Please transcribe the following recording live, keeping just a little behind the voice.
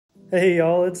Hey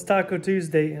y'all, it's Taco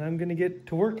Tuesday and I'm gonna get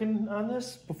to working on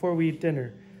this before we eat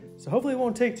dinner. So hopefully it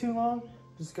won't take too long.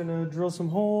 Just gonna drill some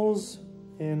holes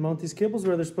and mount these cables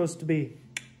where they're supposed to be.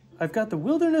 I've got the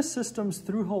Wilderness Systems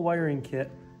through-hole wiring kit,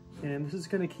 and this is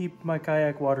gonna keep my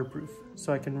kayak waterproof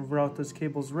so I can route those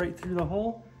cables right through the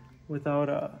hole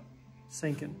without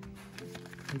sinking.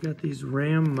 I got these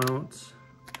ram mounts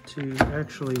to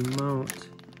actually mount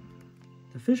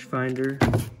the fish finder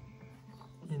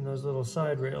in those little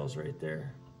side rails right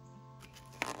there.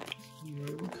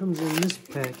 And what comes in this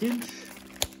package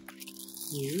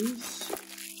is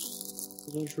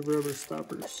a bunch of rubber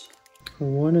stoppers. A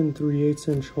 1 3/8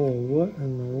 inch hole. What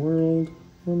in the world?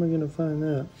 Where am I gonna find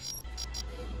that?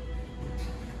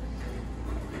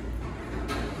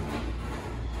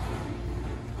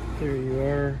 There you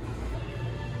are.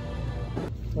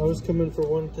 I was coming for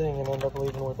one thing and ended up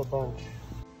leaving with a bunch.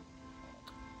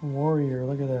 Warrior,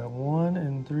 look at that,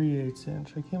 1 3/8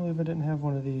 inch. I can't believe I didn't have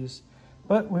one of these.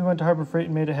 But we went to Harbor Freight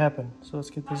and made it happen. So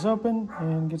let's get this open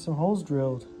and get some holes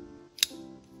drilled.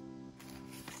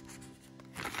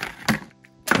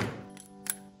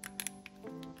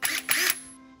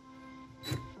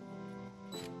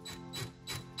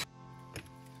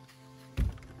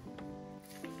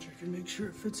 Check and make sure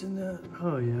it fits in that.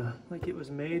 Oh yeah, like it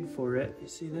was made for it. You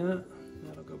see that?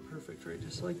 That'll go perfect right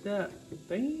just like that.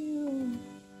 Bam!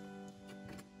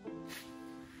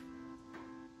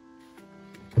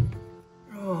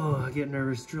 Oh, I get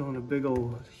nervous drilling a big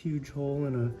old huge hole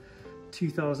in a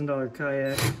 $2,000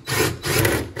 kayak. That's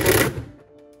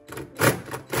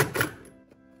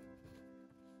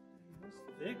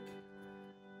thick.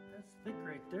 That's thick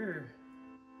right there.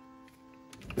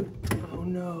 Oh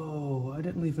no, I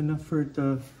didn't leave enough for it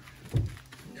to...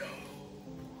 No.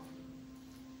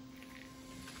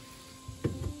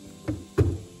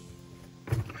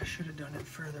 I should have done it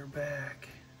further back.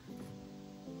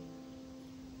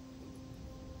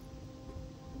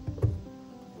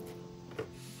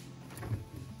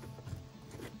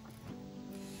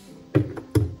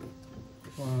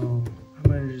 Wow, I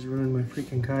might have just ruined my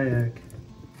freaking kayak.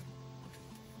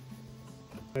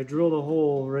 I drilled a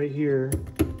hole right here.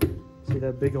 See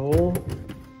that big hole?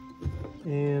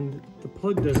 And the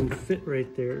plug doesn't fit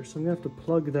right there, so I'm gonna have to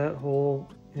plug that hole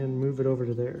and move it over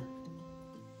to there.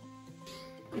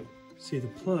 See, the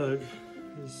plug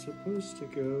is supposed to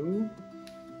go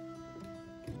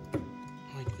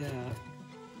like that.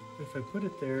 But if I put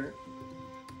it there,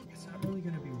 it's not really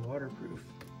gonna be waterproof.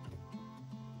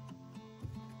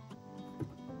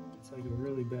 It's like a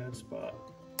really bad spot.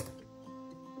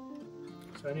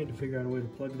 So I need to figure out a way to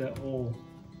plug that hole.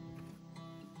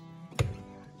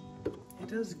 It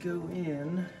does go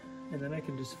in, and then I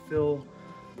can just fill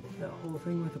that whole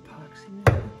thing with epoxy.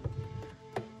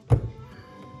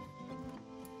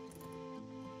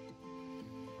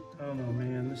 I don't know,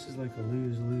 man, this is like a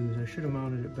lose-lose. I should have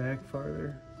mounted it back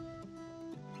farther.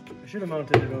 I should have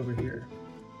mounted it over here.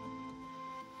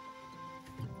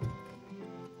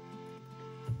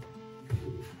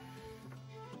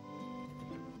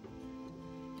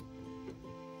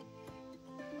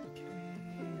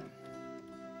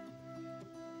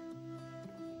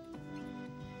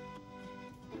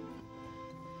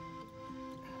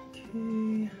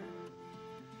 Okay.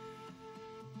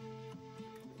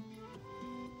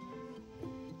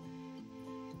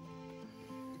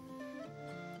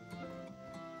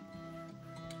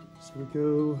 So we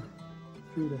go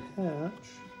through the hatch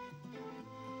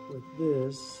with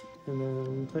this and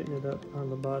then tighten it up on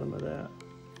the bottom of that.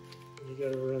 And you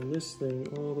gotta run this thing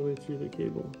all the way through the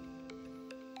cable.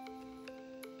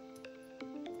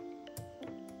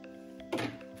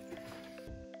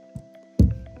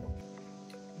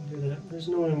 Look at that. There's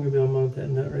no way I'm gonna be able to mount that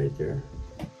nut right there.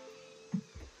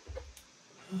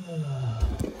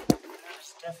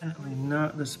 That's definitely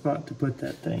not the spot to put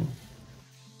that thing.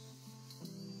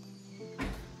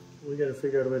 We gotta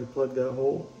figure out a way to plug that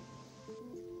hole.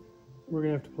 We're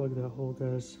gonna have to plug that hole,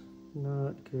 guys.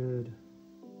 Not good.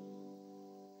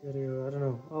 Gotta go, I don't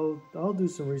know. I'll do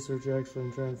some research actually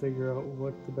and try and figure out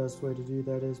what the best way to do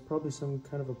that is. Probably some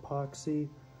kind of epoxy.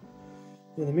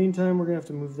 In the meantime, we're gonna have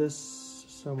to move this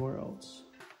somewhere else.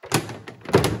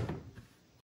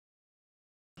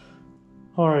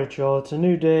 Alright y'all, it's a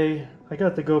new day. I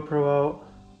got the GoPro out.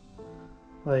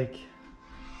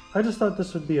 I just thought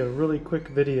this would be a really quick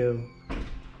video,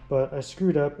 but I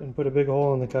screwed up and put a big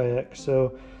hole in the kayak.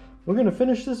 So we're gonna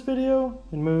finish this video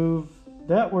and move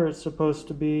that where it's supposed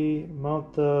to be,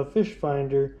 mount the fish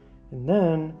finder, and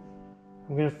then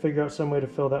I'm gonna figure out some way to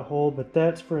fill that hole, but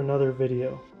that's for another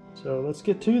video. So let's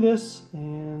get to this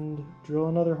and drill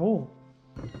another hole.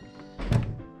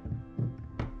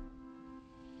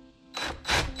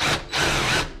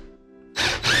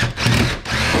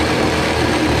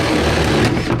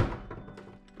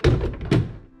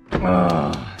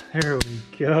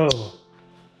 go.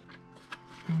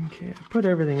 Okay, I put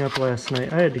everything up last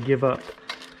night. I had to give up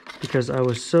because I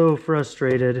was so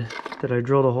frustrated that I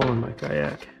drilled a hole in my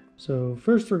kayak. So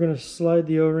first we're gonna slide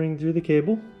the O-ring through the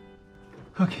cable.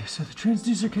 Okay, so the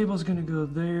transducer cable is gonna go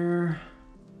there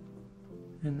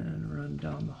and then run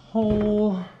down the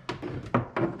hole.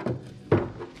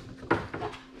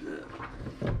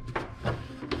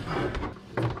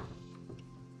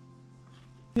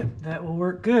 Yep, that will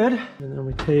work good. And then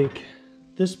we take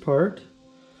this part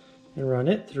and run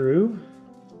it through.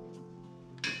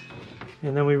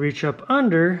 And then we reach up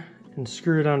under and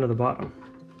screw it onto the bottom.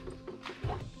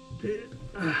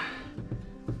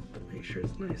 Make sure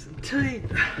it's nice and tight.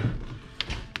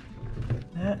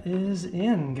 That is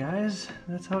in, guys.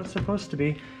 That's how it's supposed to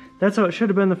be. That's how it should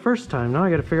have been the first time. Now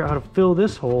I gotta figure out how to fill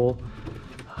this hole.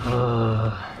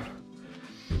 Look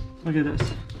at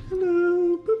this.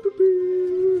 Hello. Boo, boo,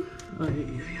 boo.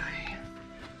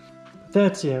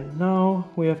 That's in. Now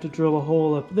we have to drill a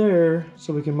hole up there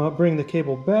so we can bring the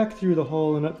cable back through the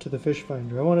hole and up to the fish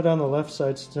finder. I want it on the left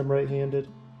side since I'm right-handed.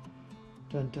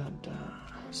 Dun, dun, dun.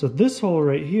 So this hole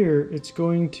right here, it's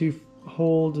going to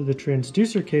hold the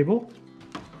transducer cable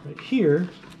right here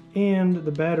and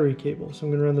the battery cable. So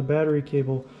I'm going to run the battery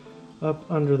cable up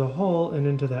under the hull and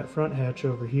into that front hatch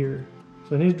over here.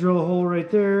 So I need to drill a hole right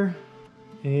there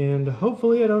and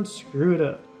hopefully I don't screw it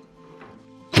up.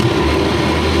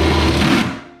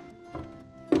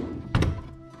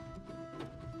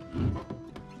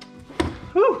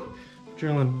 Whew!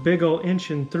 Drilling big ol' 1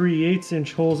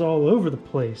 3/8" holes all over the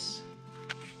place.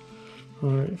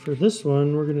 Alright, for this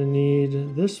one, we're going to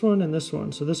need this one and this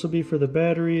one. So this will be for the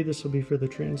battery, this will be for the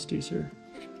transducer.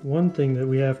 One thing that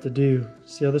we have to do,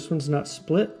 see how this one's not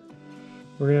split?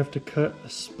 We're going to have to cut a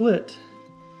split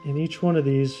in each one of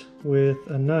these with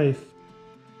a knife.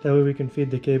 That way we can feed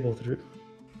the cable through.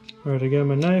 Alright, I got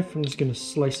my knife, I'm just going to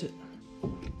slice it.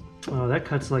 Oh, that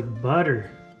cuts like butter.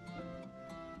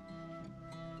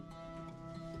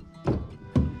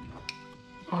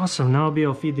 Awesome, now I'll be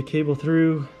able to feed the cable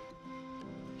through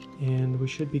and we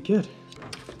should be good.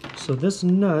 So this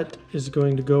nut is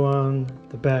going to go on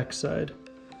the back side.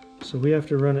 So we have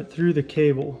to run it through the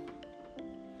cable.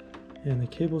 And the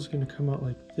cable is going to come out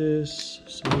like this,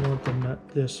 so we want the nut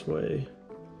this way.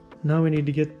 Now we need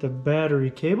to get the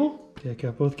battery cable. Okay, I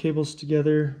got both cables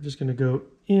together. I'm just going to go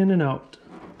in and out.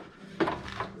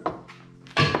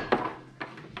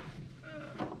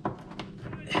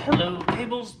 Hello,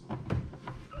 cables.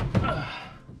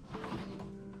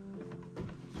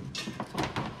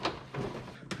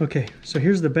 Okay, so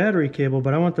here's the battery cable,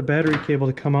 but I want the battery cable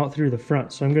to come out through the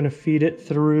front, so I'm going to feed it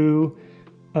through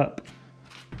up.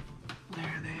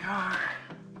 There they are.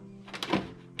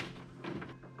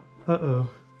 Uh-oh.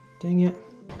 Dang it.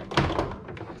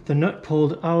 The nut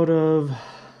pulled out of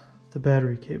the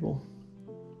battery cable.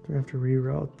 I have to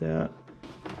reroute that.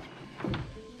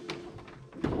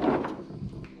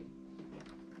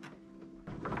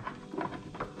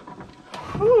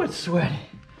 Ooh, it's sweaty.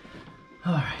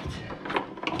 All right.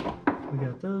 We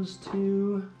got those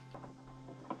two.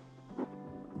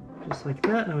 Just like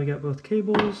that. Now we got both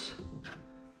cables.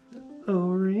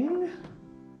 O-ring.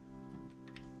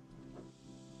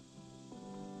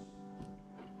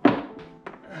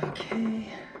 Okay.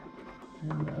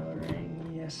 And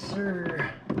O-ring. Yes,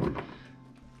 sir.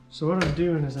 So what I'm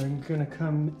doing is I'm going to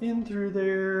come in through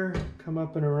there, come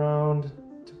up and around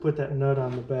to put that nut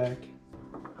on the back.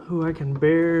 Ooh, I can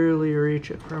barely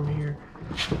reach it from here.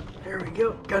 There we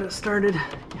go, got it started.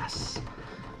 Yes.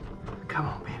 Come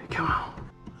on, baby, come on.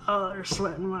 Oh, they're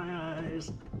sweating my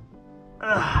eyes.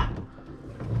 Ah.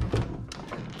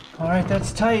 All right,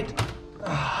 that's tight.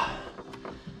 Ah.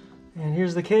 And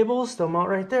here's the cables, they'll mount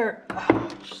right there. Ah,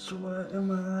 sweat in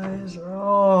my eyes.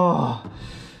 Oh.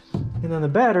 And then the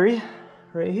battery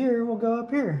right here will go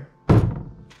up here.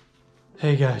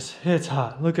 Hey guys, it's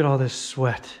hot. Look at all this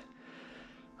sweat.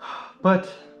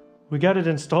 But we got it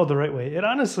installed the right way. It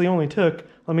honestly only took,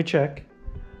 let me check.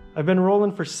 I've been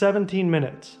rolling for 17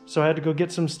 minutes. So I had to go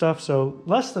get some stuff. So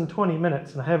less than 20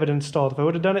 minutes and I have it installed. If I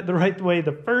would have done it the right way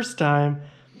the first time,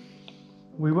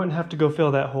 we wouldn't have to go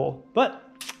fill that hole. But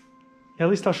at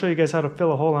least I'll show you guys how to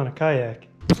fill a hole on a kayak.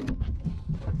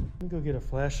 Let me go get a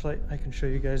flashlight. I can show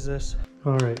you guys this.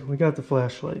 All right, we got the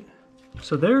flashlight.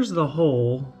 So there's the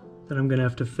hole that I'm gonna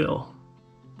have to fill.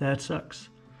 That sucks.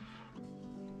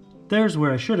 There's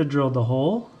where I should have drilled the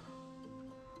hole.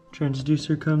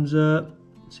 Transducer comes up.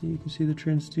 See, you can see the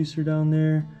transducer down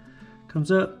there. Comes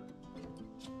up.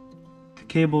 The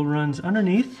cable runs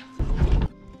underneath.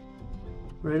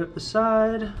 Right up the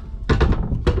side.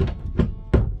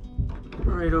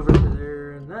 Right over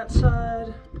there on that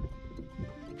side.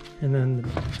 And then the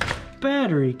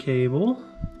battery cable,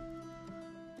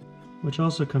 which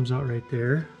also comes out right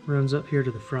there, runs up here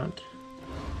to the front.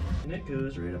 And it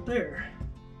goes right up there.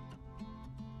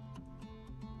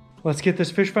 Let's get this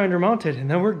fish finder mounted and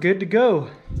then we're good to go.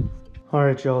 All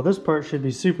right, y'all, this part should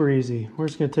be super easy. We're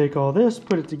just gonna take all this,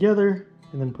 put it together,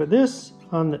 and then put this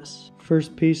on this.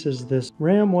 First piece is this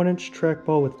Ram 1-inch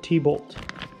trackball with T-bolt.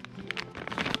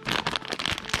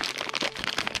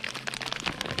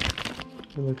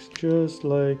 It looks just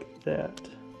like that.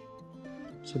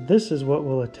 So this is what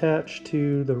will attach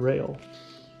to the rail.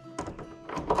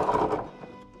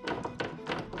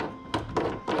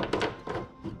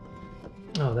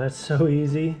 Oh, that's so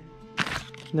easy.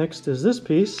 Next is this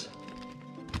piece.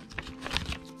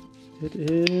 It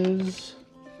is,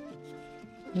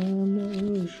 I'm not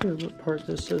really sure what part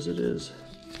this says it is.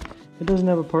 It doesn't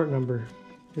have a part number.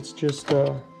 It's just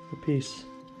a piece.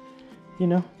 You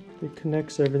know, it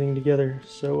connects everything together.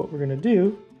 So what we're gonna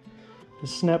do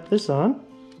is snap this on,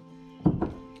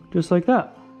 just like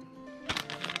that.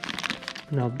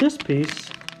 Now this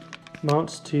piece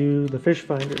mounts to the fish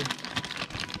finder.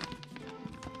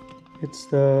 It's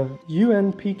the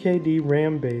UNPKD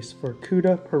RAM base for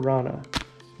Cuda Piranha.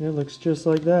 And it looks just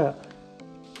like that.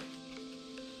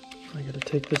 I gotta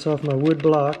take this off my wood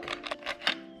block,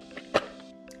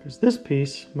 because this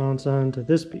piece mounts onto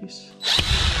this piece.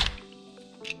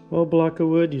 Well, block of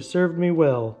wood, you served me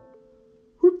well.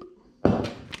 Whoop.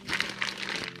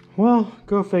 Well,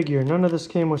 go figure, none of this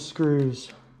came with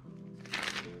screws.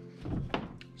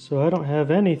 So I don't have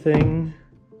anything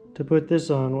to put this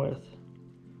on with.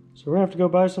 So we're gonna have to go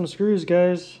buy some screws,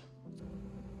 guys.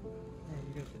 Alright,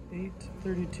 we got the 8,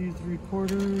 32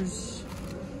 3/4,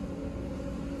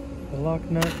 the lock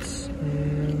nuts,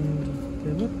 and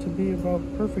they look to be about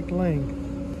perfect length.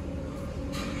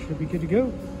 Should be good to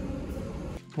go.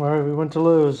 Alright, we went to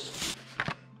Lowe's.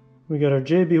 We got our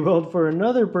JB Weld for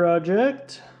another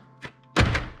project.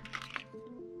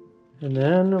 And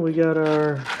then we got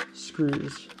our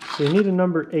screws. So you need a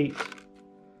number 8.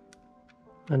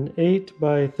 An 8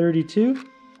 by 32,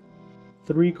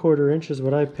 3/4 inch is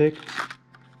what I picked,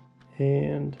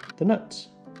 and the nuts.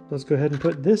 Let's go ahead and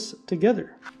put this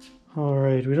together. All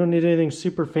right, we don't need anything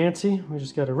super fancy. We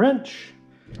just got a wrench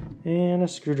and a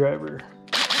screwdriver.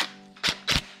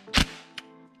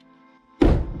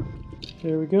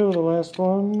 There we go, the last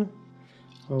one.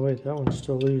 Oh wait, that one's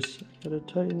still loose. Gotta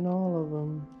tighten all of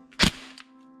them.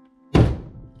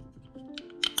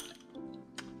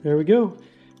 There we go.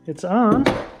 It's on.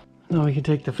 Now we can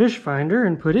take the fish finder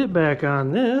and put it back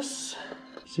on this.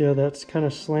 See how that's kind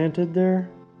of slanted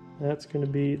there? That's going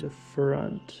to be the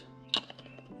front.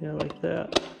 Yeah, like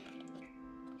that.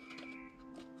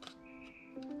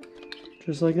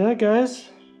 Just like that, guys.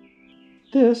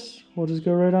 This will just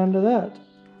go right onto that.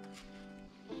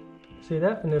 See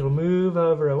that? And it'll move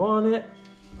however I want it.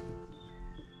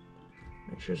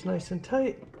 Make sure it's nice and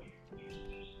tight.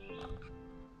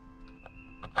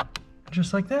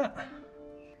 Just like that.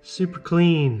 Super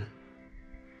clean.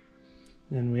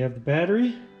 Then we have the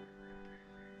battery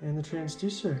and the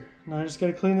transducer. Now I just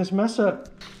gotta clean this mess up.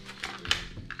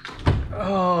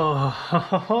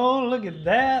 Oh, look at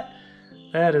that.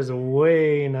 That is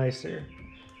way nicer.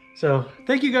 So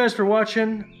thank you guys for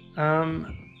watching.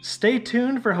 Stay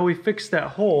tuned for how we fix that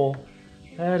hole.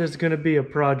 That is gonna be a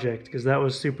project because that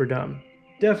was super dumb.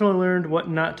 Definitely learned what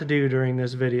not to do during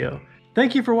this video.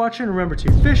 Thank you for watching. Remember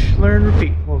to fish, learn,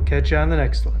 repeat. We'll catch you on the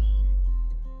next one.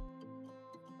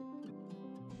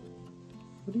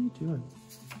 What are you doing?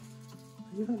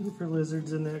 Are you hunting for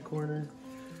lizards in that corner?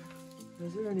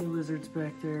 Is there any lizards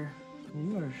back there?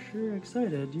 You are sure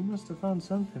excited. You must have found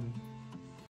something.